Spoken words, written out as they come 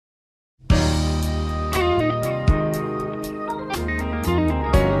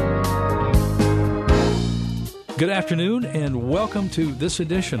Good afternoon and welcome to this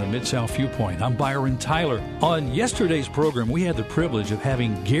edition of Mid-South Viewpoint. I'm Byron Tyler. On yesterday's program, we had the privilege of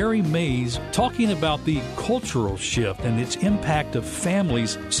having Gary Mays talking about the cultural shift and its impact of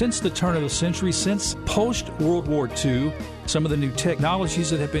families since the turn of the century, since post-World War II, some of the new technologies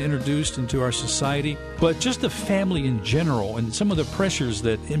that have been introduced into our society, but just the family in general and some of the pressures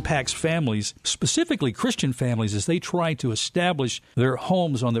that impacts families, specifically Christian families, as they try to establish their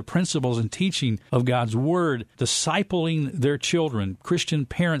homes on the principles and teaching of God's Word, discipling their children, Christian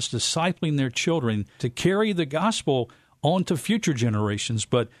parents discipling their children to carry the gospel on to future generations.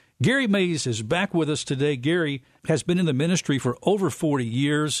 But Gary Mays is back with us today. Gary has been in the ministry for over 40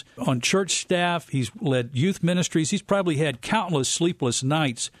 years. On church staff, he's led youth ministries. He's probably had countless sleepless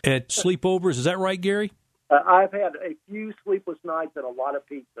nights at sleepovers. Is that right, Gary? I've had a few sleepless nights and a lot of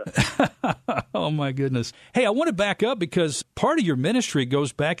pizza. Oh, my goodness. Hey, I want to back up because part of your ministry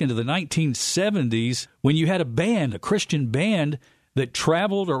goes back into the 1970s when you had a band, a Christian band, that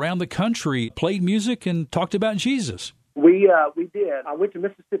traveled around the country, played music, and talked about Jesus. We did. I went to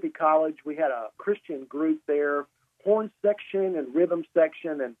Mississippi College. We had a Christian group there, horn section and rhythm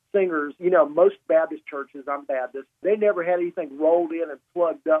section and singers. You know, most Baptist churches, I'm Baptist, they never had anything rolled in and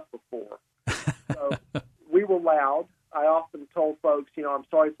plugged up before. So we were loud. I often told folks, you know, I'm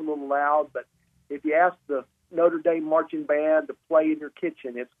sorry it's a little loud, but if you ask the Notre Dame marching band to play in your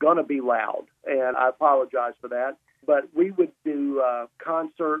kitchen, it's going to be loud, and I apologize for that. But we would do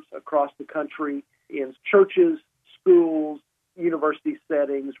concerts across the country in churches, schools, university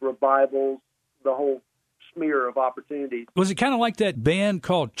settings, revivals, the whole smear of opportunities. Was it kind of like that band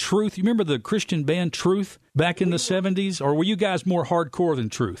called Truth? You remember the Christian band Truth back in the 70s? Or were you guys more hardcore than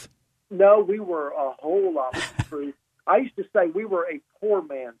Truth? No, we were a whole lot of Truth. I used to say we were a poor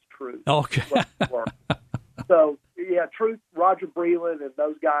man's Truth. Okay. So, yeah, Truth, Roger Breland, and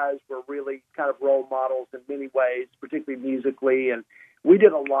those guys were really kind of role models in many ways, particularly musically. And we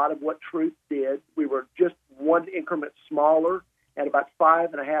did a lot of what Truth did. We were just one increment smaller and about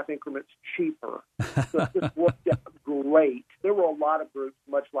 5.5 increments cheaper. So it just worked out great. There were a lot of groups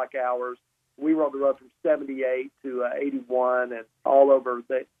much like ours. We were on the road from 78 to 81 and all over.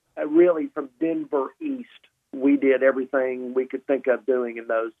 Really from Denver east, we did everything we could think of doing in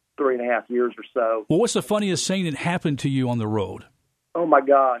those 3.5 years or so. Well, what's the funniest thing that happened to you on the road? Oh, my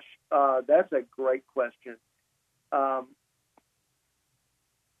gosh. That's a great question.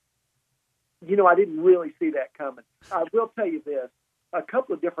 You know, I didn't really see that coming. I will tell you this. A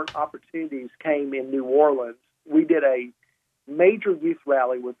couple of different opportunities came in New Orleans. We did a major youth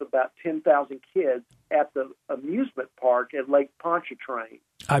rally with about 10,000 kids at the amusement park at Lake Pontchartrain.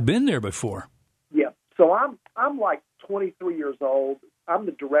 I've been there before. Yeah. So I'm like 23 years old. I'm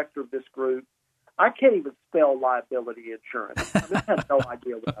the director of this group. I can't even spell liability insurance. I have no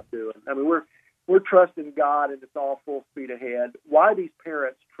idea what I'm doing. I mean, we're trusting God, and it's all full speed ahead. Why these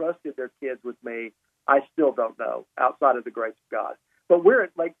parents trusted their kids with me, I still don't know, outside of the grace of God. But we're at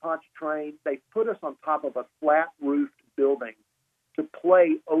Lake Pontchartrain. They put us on top of a flat-roofed building to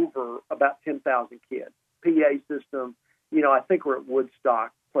play over about 10,000 kids. PA system, you know, I think we're at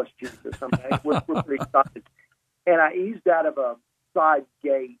Woodstock plus Jesus. I mean, we're pretty excited. And I eased out of a side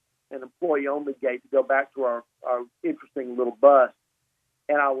gate, an employee-only gate, to go back to our interesting little bus.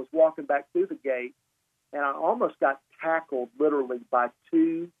 And I was walking back through the gate, and I almost got tackled literally by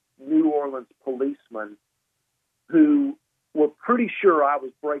 2 New Orleans policemen who were pretty sure I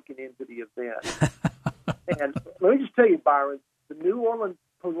was breaking into the event. And let me just tell you, Byron, the New Orleans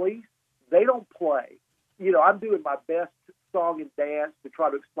police, they don't play. You know, I'm doing my best song and dance to try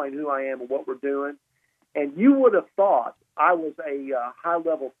to explain who I am and what we're doing. And you would have thought I was a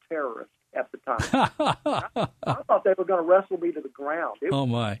high-level terrorist at the time. I thought they were going to wrestle me to the ground. Oh,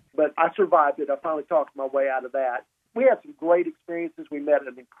 my. But I survived it. I finally talked my way out of that. We had some great experiences. We met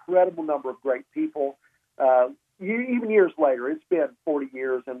an incredible number of great people. Even years later, it's been 40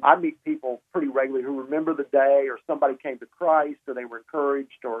 years, and I meet people pretty regularly who remember the day, or somebody came to Christ, or they were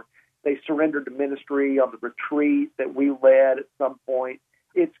encouraged, or they surrendered to ministry on the retreat that we led at some point.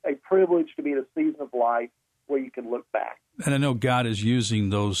 It's a privilege to be in a season of life where you can look back. And I know God is using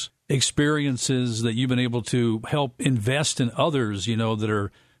those experiences that you've been able to help invest in others, you know, that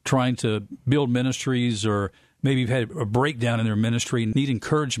are trying to build ministries, or maybe you've had a breakdown in their ministry and need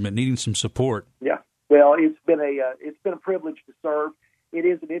encouragement, needing some support. Yeah. Well, it's been a privilege to serve. It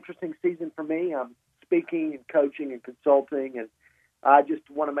is an interesting season for me. I'm speaking and coaching and consulting, and I just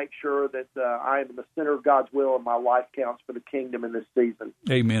want to make sure that I am in the center of God's will and my life counts for the kingdom in this season.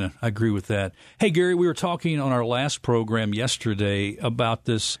 Amen. I agree with that. Hey, Gary, we were talking on our last program yesterday about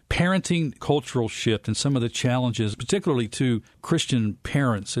this parenting cultural shift and some of the challenges, particularly to Christian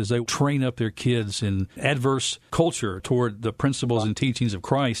parents as they train up their kids in adverse culture toward the principles and teachings of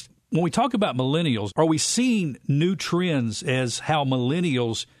Christ. When we talk about millennials, are we seeing new trends as how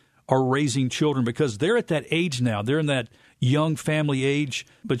millennials are raising children? Because they're at that age now. They're in that young family age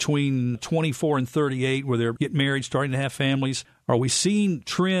between 24 and 38 where they're getting married, starting to have families. Are we seeing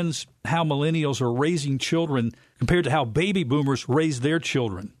trends how millennials are raising children compared to how baby boomers raised their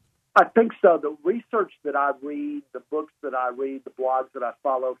children? I think so. The research that I read, the books that I read, the blogs that I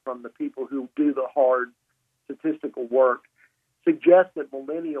follow from the people who do the hard statistical work suggest that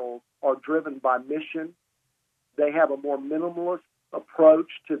millennials are driven by mission. They have a more minimalist approach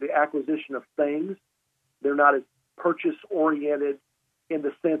to the acquisition of things. They're not as purchase-oriented in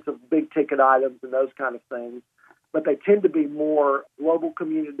the sense of big-ticket items and those kind of things, but they tend to be more global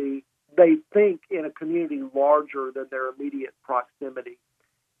community. They think in a community larger than their immediate proximity.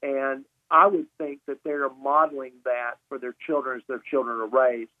 And I would think that they're modeling that for their children as their children are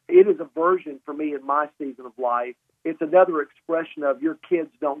raised. It is a version for me in my season of life. It's another expression of your kids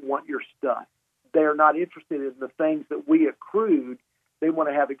don't want your stuff. They're not interested in the things that we accrued. They want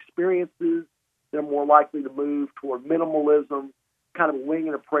to have experiences. They're more likely to move toward minimalism, kind of a wing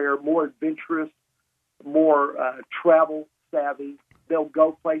and a prayer, more adventurous, more travel savvy. They'll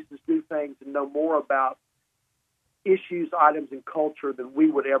go places, do things, and know more about issues, items, and culture than we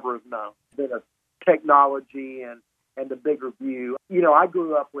would ever have known, than a technology and the bigger view. You know, I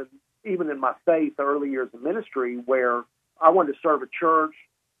grew up with, even in my faith, early years of ministry, where I wanted to serve a church,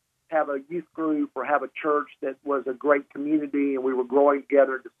 have a youth group, or have a church that was a great community, and we were growing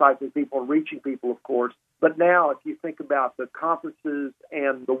together, discipling people and reaching people, of course. But now, if you think about the conferences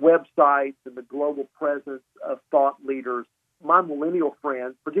and the websites and the global presence of thought leaders, my millennial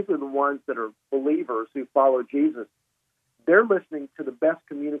friends, particularly the ones that are believers who follow Jesus, they're listening to the best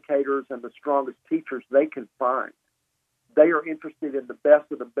communicators and the strongest teachers they can find. They are interested in the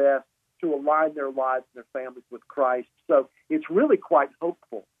best of the best to align their lives and their families with Christ. So it's really quite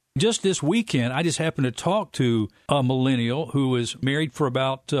hopeful. Just this weekend, I just happened to talk to a millennial who is married for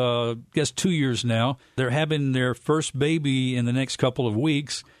about, 2 years now. They're having their first baby in the next couple of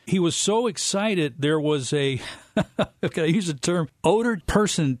weeks. He was so excited there was a, can I use the term, older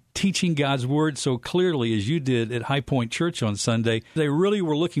person teaching God's Word so clearly as you did at High Point Church on Sunday. They really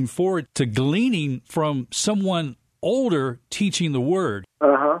were looking forward to gleaning from someone older teaching the Word.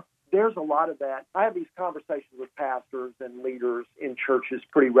 There's a lot of that. I have these conversations with pastors and leaders in churches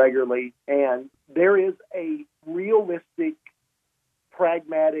pretty regularly, and there is a realistic,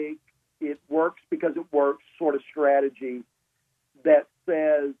 pragmatic, it works because it works sort of strategy that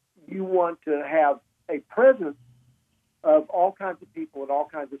says you want to have a presence of all kinds of people in all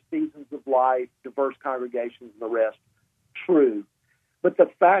kinds of seasons of life, diverse congregations and the rest. True. But the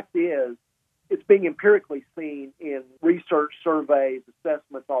fact is, it's being empirically seen in research, surveys,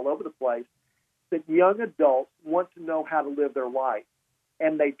 assessments all over the place, that young adults want to know how to live their life.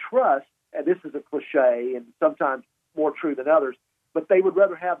 And they trust, and this is a cliche and sometimes more true than others, but they would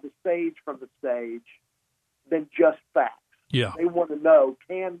rather have the sage from the stage than just facts. Yeah. They want to know,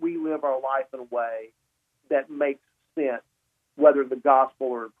 can we live our life in a way that makes sense, whether in the gospel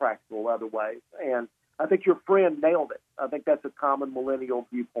or in practical other ways? And I think your friend nailed it. I think that's a common millennial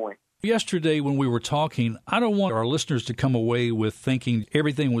viewpoint. Yesterday when we were talking, I don't want our listeners to come away with thinking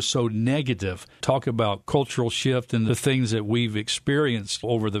everything was so negative. Talk about cultural shift and the things that we've experienced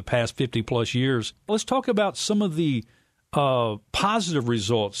over the past 50-plus years. Let's talk about some of the positive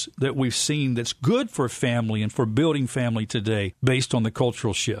results that we've seen that's good for family and for building family today based on the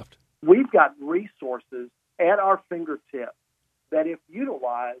cultural shift. We've got resources at our fingertips that, if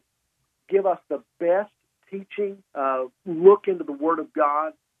utilized, give us the best teaching, look into the Word of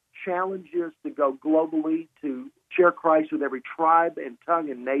God, challenges to go globally, to share Christ with every tribe and tongue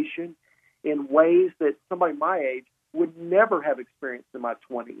and nation in ways that somebody my age would never have experienced in my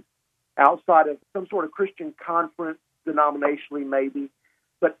 20s, outside of some sort of Christian conference, denominationally maybe.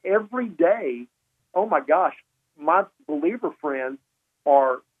 But every day, oh my gosh, my believer friends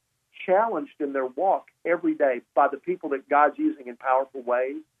are challenged in their walk every day by the people that God's using in powerful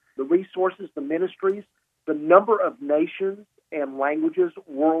ways. The resources, the ministries, the number of nations and languages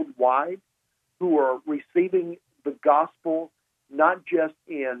worldwide who are receiving the gospel, not just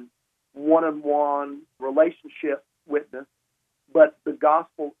in one-on-one relationship witness, but the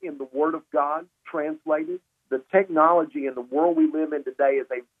gospel in the Word of God translated. The technology in the world we live in today is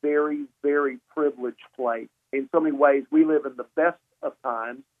a very, very privileged place. In so many ways, we live in the best of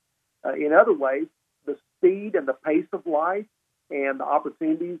times. In other ways, the speed and the pace of life and the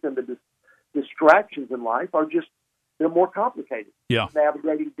opportunities and the distractions in life are just, they're more complicated. Yeah.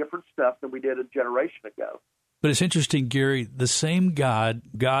 Navigating different stuff than we did a generation ago. But it's interesting, Gary, the same God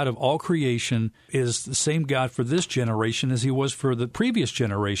of all creation, is the same God for this generation as he was for the previous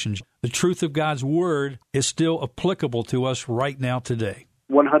generations. The truth of God's Word is still applicable to us right now today.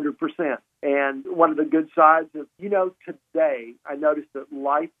 100%. And one of the good sides of, today, I noticed that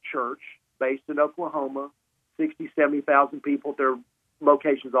Life Church, based in Oklahoma, 60, 70,000 people, their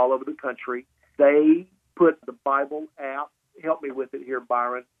locations all over the country, they put the Bible app, help me with it here,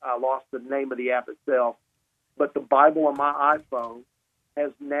 Byron. I lost the name of the app itself. But the Bible on my iPhone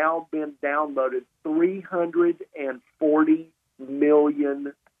has now been downloaded 340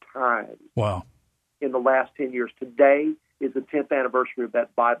 million times. Wow. In the last 10 years. Today is the 10th anniversary of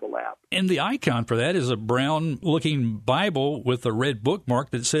that Bible app. And the icon for that is a brown-looking Bible with a red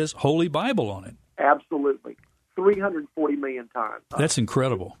bookmark that says Holy Bible on it. Absolutely. 340 million times. That's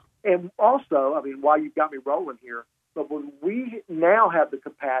incredible. And also, while you've got me rolling here, but when we now have the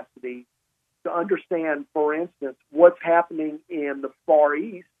capacity to understand, for instance, what's happening in the Far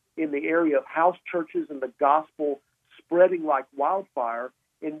East, in the area of house churches and the gospel spreading like wildfire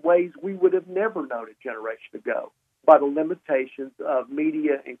in ways we would have never known a generation ago. By the limitations of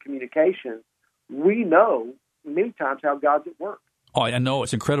media and communications, we know many times how God's at work. Oh, I know.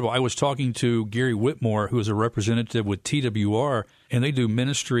 It's incredible. I was talking to Gary Whitmore, who is a representative with TWR, and they do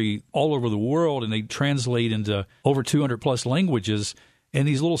ministry all over the world, and they translate into over 200-plus languages. And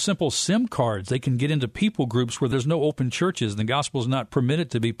these little simple SIM cards, they can get into people groups where there's no open churches and the gospel is not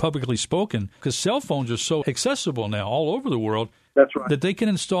permitted to be publicly spoken because cell phones are so accessible now all over the world. That's right. That they can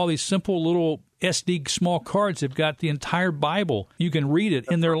install these simple little SD small cards. They've got the entire Bible. You can read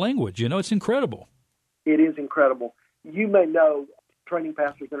it in their language. It's incredible. It is incredible. You may know Training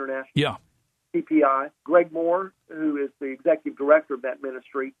Pastors International. Yeah. TPI. Greg Moore, who is the executive director of that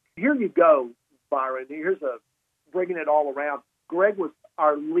ministry. Here you go, Byron. Here's bringing it all around. Greg was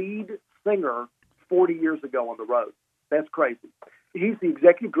our lead singer 40 years ago on the road. That's crazy. He's the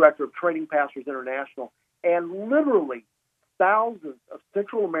executive director of Training Pastors International, and literally thousands of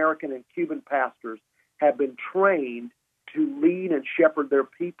Central American and Cuban pastors have been trained to lead and shepherd their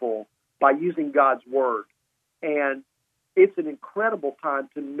people by using God's Word. And it's an incredible time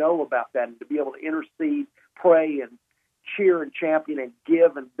to know about that and to be able to intercede, pray, and cheer and champion and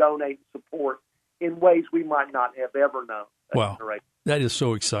give and donate and support in ways we might not have ever known. Wow, that is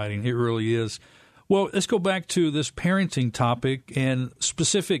so exciting. It really is. Well, let's go back to this parenting topic and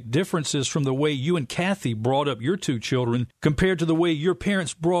specific differences from the way you and Kathy brought up your two children compared to the way your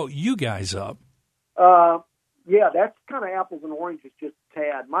parents brought you guys up. Yeah, that's kind of apples and oranges, just a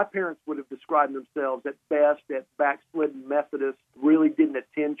tad. My parents would have described themselves at best as backslidden Methodists, really didn't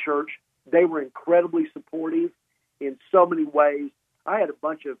attend church. They were incredibly supportive in so many ways. I had a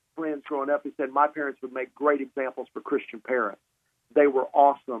bunch of friends growing up who said my parents would make great examples for Christian parents. They were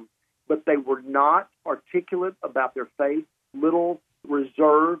awesome, but they were not articulate about their faith, little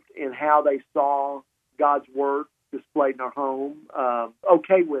reserved in how they saw God's Word displayed in our home.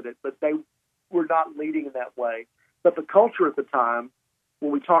 Okay with it, but they were not leading in that way. But the culture at the time,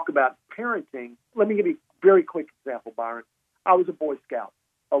 when we talk about parenting, let me give you a very quick example, Byron. I was a Boy Scout,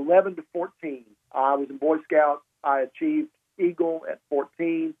 11 to 14. I was a Boy Scout. I achieved Eagle at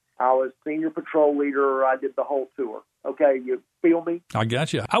 14. I was senior patrol leader. I did the whole tour. Okay, you feel me? I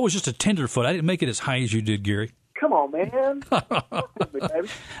got you. I was just a tenderfoot. I didn't make it as high as you did, Gary. Come on, man. Work with me, baby.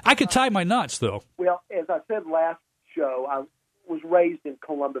 I could tie my knots, though. Well, as I said last show, I was raised in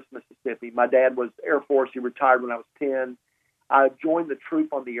Columbus, Mississippi. My dad was Air Force. He retired when I was 10. I joined the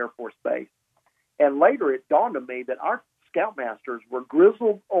troop on the Air Force Base. And later it dawned on me that our scoutmasters were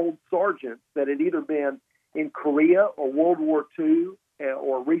grizzled old sergeants that had either been in Korea or World War II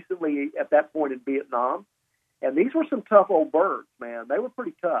or recently at that point in Vietnam. And these were some tough old birds, man. They were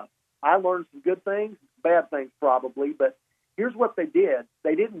pretty tough. I learned some good things, bad things probably, but here's what they did.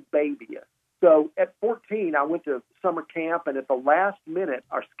 They didn't baby us. So at 14, I went to summer camp, and at the last minute,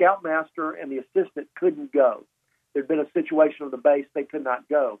 our scoutmaster and the assistant couldn't go. There'd been a situation on the base, they could not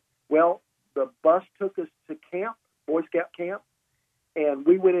go. Well, the bus took us to camp, Boy Scout camp, and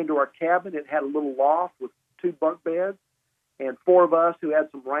we went into our cabin. It had a little loft with 2 bunk beds, and 4 of us who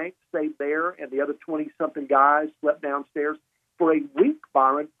had some rank stayed there, and the other 20-something guys slept downstairs. For a week,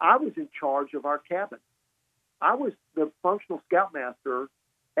 Byron, I was in charge of our cabin. I was the functional scoutmaster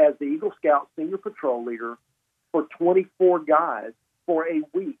as the Eagle Scout senior patrol leader for 24 guys for a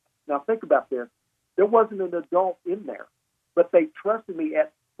week. Now, think about this. There wasn't an adult in there, but they trusted me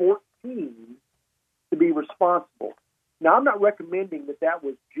at 14 to be responsible. Now, I'm not recommending that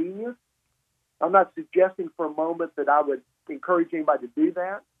was genius. I'm not suggesting for a moment that I would encourage anybody to do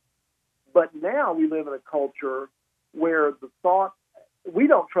that. But now we live in a culture where the thought, we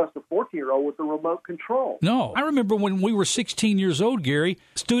don't trust a 14-year-old with a remote control. No. I remember when we were 16 years old, Gary,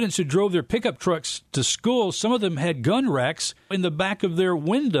 students who drove their pickup trucks to school, some of them had gun racks in the back of their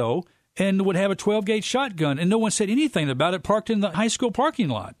window and would have a 12-gauge shotgun, and no one said anything about it parked in the high school parking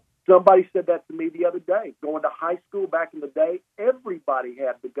lot. Somebody said that to me the other day. Going to high school back in the day, everybody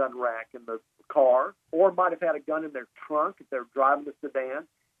had the gun rack in the car or might have had a gun in their trunk if they were driving the sedan.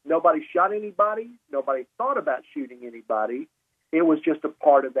 Nobody shot anybody. Nobody thought about shooting anybody. It was just a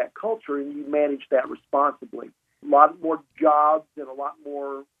part of that culture, and you managed that responsibly. A lot more jobs and a lot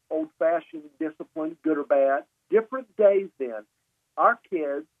more old-fashioned discipline, good or bad. Different days then. Our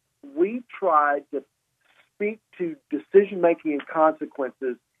kids, we tried to speak to decision-making and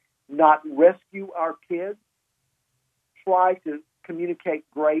consequences, not rescue our kids, try to communicate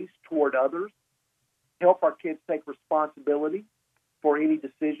grace toward others, help our kids take responsibility for any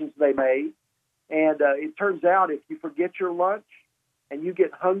decisions they made. And it turns out if you forget your lunch and you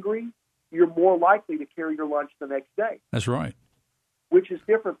get hungry, you're more likely to carry your lunch the next day. That's right. Which is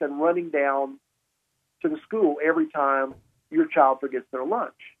different than running down to the school every time your child forgets their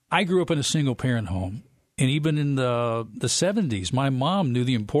lunch. I grew up in a single-parent home, and even in the 70s, my mom knew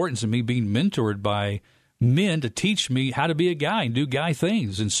the importance of me being mentored by men to teach me how to be a guy and do guy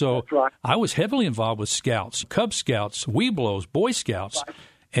things. And so That's right. I was heavily involved with Scouts, Cub Scouts, Webelos, Boy Scouts,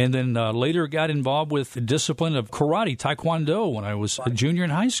 and then later got involved with the discipline of karate, taekwondo when I was a junior in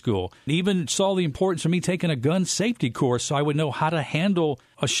high school. Even saw the importance of me taking a gun safety course so I would know how to handle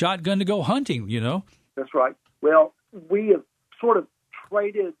a shotgun to go hunting, you know? That's right. Well, we have sort of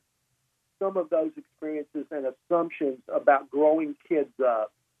traded some of those experiences and assumptions about growing kids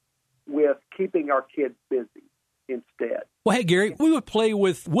up with keeping our kids busy instead. Well, hey, Gary, we would play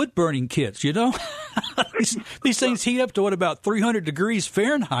with wood-burning kits, you know? these things heat up to, about 300 degrees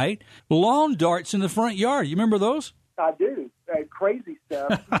Fahrenheit. Lawn darts in the front yard. You remember those? I do. Crazy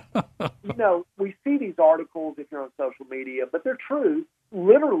stuff. You know, we see these articles if you're on social media, but they're true.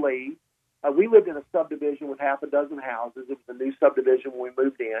 Literally, we lived in a subdivision with half a dozen houses. It was a new subdivision when we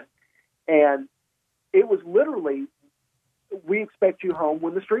moved in. And it was literally, we expect you home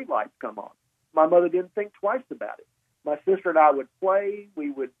when the street lights come on. My mother didn't think twice about it. My sister and I would play.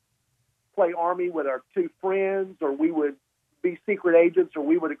 We would play Army with our two friends, or we would be secret agents, or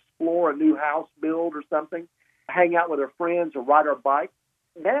we would explore a new house build or something, hang out with our friends or ride our bikes.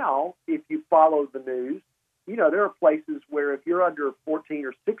 Now, if you follow the news, you know, there are places where if you're under 14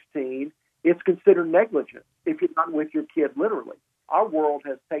 or 16, it's considered negligent if you're not with your kid literally. Our world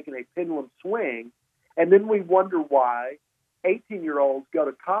has taken a pendulum swing, and then we wonder why 18-year-olds go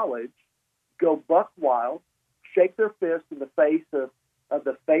to college, go buck wild, shake their fist in the face of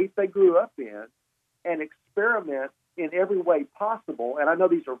the faith they grew up in, and experiment in every way possible. And I know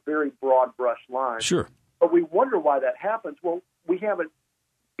these are very broad brush lines. Sure. But we wonder why that happens. Well, we haven't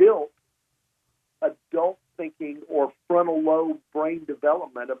built adult thinking or frontal lobe brain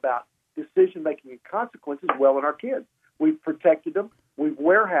development about decision-making and consequences well in our kids. We've protected them. We've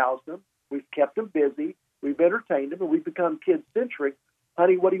warehoused them. We've kept them busy. We've entertained them, and we've become kid-centric.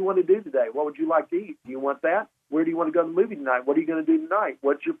 Honey, what do you want to do today? What would you like to eat? Do you want that? Where do you want to go to the movie tonight? What are you going to do tonight?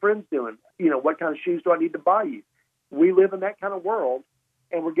 What's your friends doing? You know, what kind of shoes do I need to buy you? We live in that kind of world,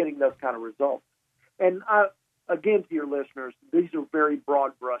 and we're getting those kind of results. And again, to your listeners, these are very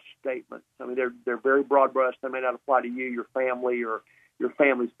broad brush statements. I mean, they're very broad brush. They may not apply to you, your family, or your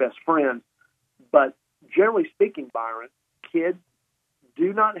family's best friends. But generally speaking, Byron, kids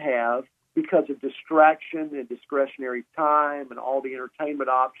do not have, because of distraction and discretionary time and all the entertainment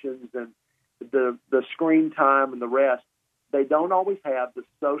options and the screen time and the rest, they don't always have the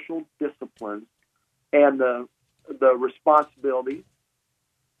social disciplines and the responsibilities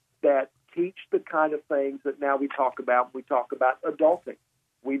that teach the kind of things that now we talk about when we talk about adulting.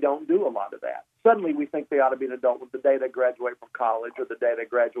 We don't do a lot of that. Suddenly we think they ought to be an adult with the day they graduate from college or the day they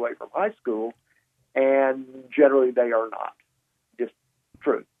graduate from high school, and generally they are not. Just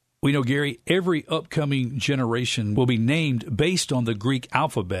true. We know, Gary, every upcoming generation will be named based on the Greek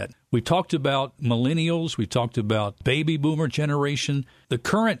alphabet. We talked about millennials. We talked about baby boomer generation. The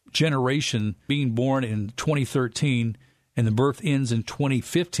current generation being born in 2013 and the birth ends in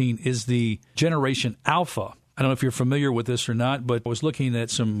 2015 is the generation Alpha. I don't know if you're familiar with this or not, but I was looking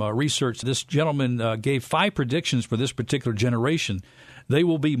at some research. This gentleman gave 5 predictions for this particular generation. They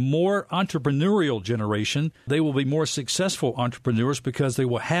will be more entrepreneurial generation. They will be more successful entrepreneurs because they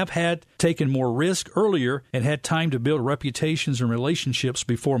will have had taken more risk earlier and had time to build reputations and relationships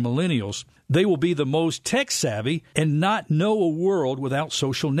before millennials. They will be the most tech-savvy and not know a world without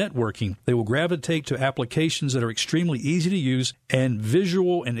social networking. They will gravitate to applications that are extremely easy to use and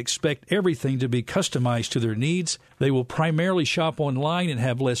visual and expect everything to be customized to their needs. They will primarily shop online and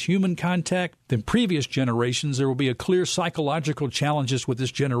have less human contact than previous generations. There will be a clear psychological challenges with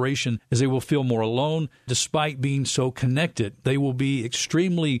this generation as they will feel more alone despite being so connected. They will be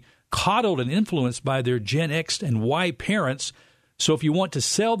extremely coddled and influenced by their Gen X and Y parents. So if you want to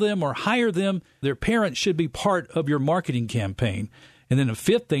sell them or hire them, their parents should be part of your marketing campaign. And then the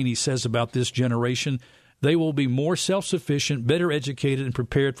fifth thing he says about this generation, they will be more self-sufficient, better educated, and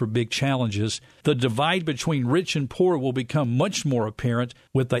prepared for big challenges. The divide between rich and poor will become much more apparent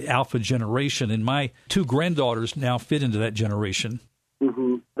with the alpha generation. And my two granddaughters now fit into that generation.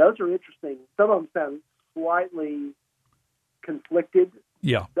 Mm-hmm. Those are interesting. Some of them sound slightly conflicted.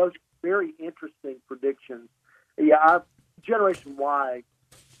 Yeah. Those are very interesting predictions. Yeah, Generation Y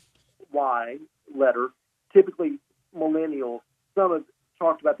letter, typically millennials. Some have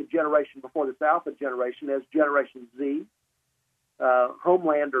talked about the generation before this alpha generation as Generation Z.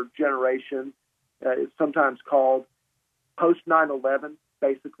 Homelander generation is sometimes called post 9/11,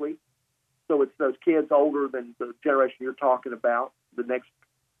 basically. So it's those kids older than the generation you're talking about, the next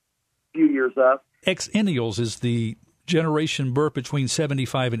few years up. Xennials is the generation birth between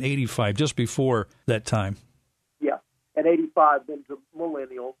 75 and 85, just before that time. Yeah, and 85 then to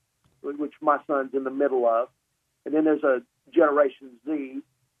millennials, which my son's in the middle of. And then there's a Generation Z,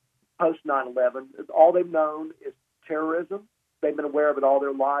 post 9/11. All they've known is terrorism. They've been aware of it all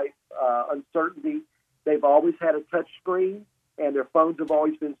their life, uncertainty. They've always had a touch screen, and their phones have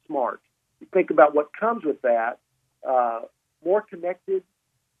always been smart. You think about what comes with that, more connected,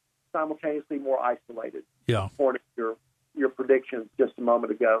 simultaneously more isolated. Yeah. According to your predictions just a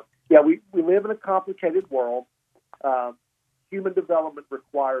moment ago. Yeah, we live in a complicated world. Human development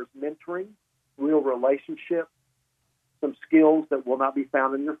requires mentoring, real relationships, some skills that will not be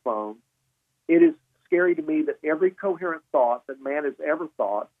found in your phone. It is scary to me that every coherent thought that man has ever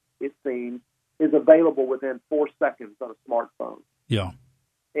thought, it seems, is available within 4 seconds on a smartphone. Yeah.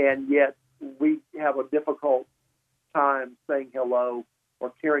 And yet we have a difficult time saying hello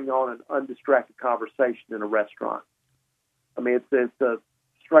or carrying on an undistracted conversation in a restaurant. I mean, it's a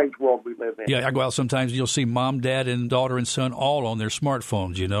strange world we live in. Yeah, I go out sometimes, you'll see mom, dad, and daughter and son all on their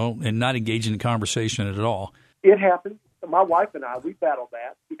smartphones, and not engaging in conversation at all. It happens. My wife and I, we battle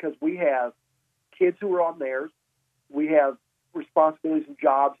that because we have kids who are on theirs. We have responsibilities and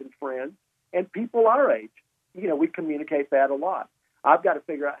jobs and friends and people our age. We communicate that a lot. I've got to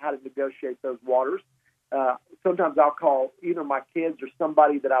figure out how to negotiate those waters. Sometimes I'll call either my kids or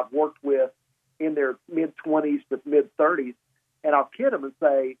somebody that I've worked with in their mid-20s to mid-30s, and I'll kid them and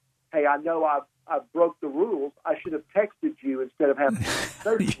say, hey, I know I've broke the rules. I should have texted you instead of having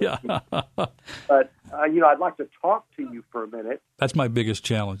yeah. But, I'd like to talk to you for a minute. That's my biggest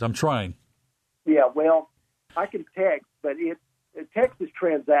challenge. I'm trying. Yeah, well, I can text, but text is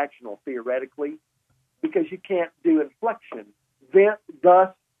transactional, theoretically, because you can't do inflection. Thus,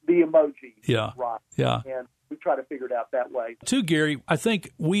 the emoji. Yeah. Right. Yeah. And we try to figure it out that way. Too, Gary, I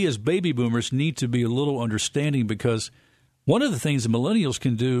think we as baby boomers need to be a little understanding because one of the things the millennials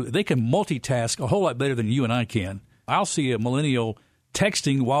can do, they can multitask a whole lot better than you and I can. I'll see a millennial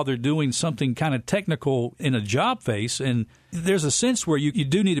texting while they're doing something kind of technical in a job phase, and there's a sense where you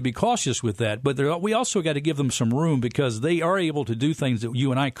do need to be cautious with that, but we also got to give them some room because they are able to do things that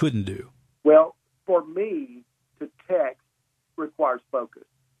you and I couldn't do. Well, for me, to text requires focus.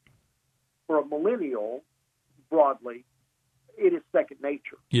 For a millennial, broadly, it is second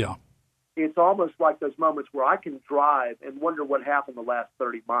nature. Yeah. It's almost like those moments where I can drive and wonder what happened the last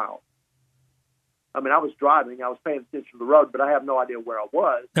 30 miles. I mean, I was driving, I was paying attention to the road, but I have no idea where I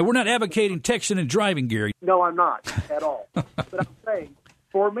was. And we're not advocating texting and driving, Gary. No, I'm not at all. But I'm saying,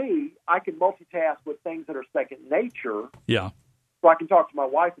 for me, I can multitask with things that are second nature. Yeah. So I can talk to my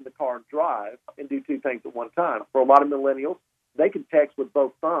wife in the car and drive and do two things at one time. For a lot of millennials, they can text with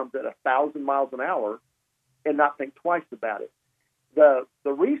both thumbs at 1,000 miles an hour and not think twice about it. The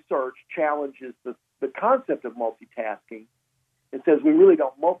research challenges the concept of multitasking. It says we really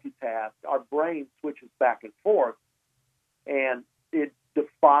don't multitask. Our brain switches back and forth, and it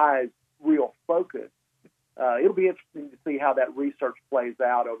defies real focus. It'll be interesting to see how that research plays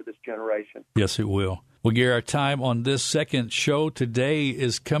out over this generation. Yes, it will. Well, Gary, our time on this second show today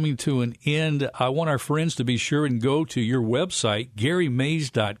is coming to an end. I want our friends to be sure and go to your website,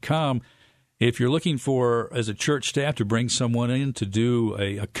 GaryMays.com, If you're looking for, as a church staff, to bring someone in to do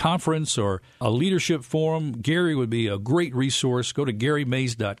a conference or a leadership forum, Gary would be a great resource. Go to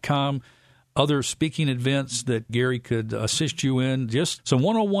GaryMays.com. Other speaking events that Gary could assist you in, just some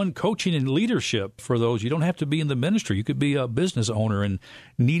one-on-one coaching and leadership for those. You don't have to be in the ministry. You could be a business owner and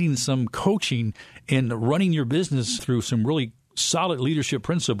needing some coaching in running your business through some really solid leadership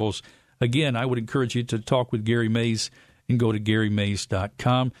principles. Again, I would encourage you to talk with Gary Mays and go to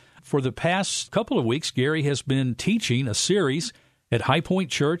GaryMays.com. For the past couple of weeks, Gary has been teaching a series at High Point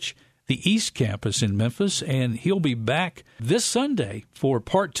Church, the East Campus in Memphis, and he'll be back this Sunday for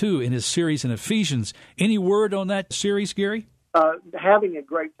part 2 in his series in Ephesians. Any word on that series, Gary? Having a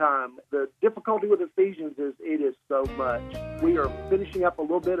great time. The difficulty with Ephesians is it is so much. We are finishing up a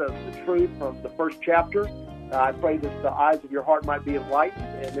little bit of the truth from the first chapter. I pray that the eyes of your heart might be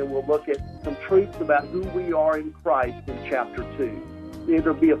enlightened, and then we'll look at some truths about who we are in Christ in chapter 2.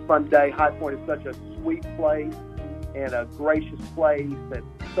 It'll be a fun day. High Point is such a sweet place and a gracious place and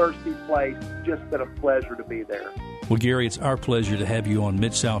thirsty place. Just been a pleasure to be there. Well, Gary, it's our pleasure to have you on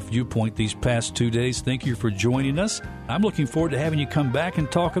Mid-South Viewpoint these past 2 days. Thank you for joining us. I'm looking forward to having you come back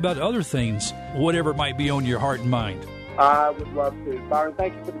and talk about other things, whatever might be on your heart and mind. I would love to. Byron,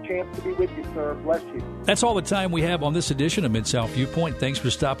 thank you for the chance to be with you, sir. Bless you. That's all the time we have on this edition of Mid-South Viewpoint. Thanks for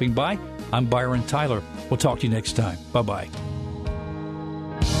stopping by. I'm Byron Tyler. We'll talk to you next time. Bye-bye.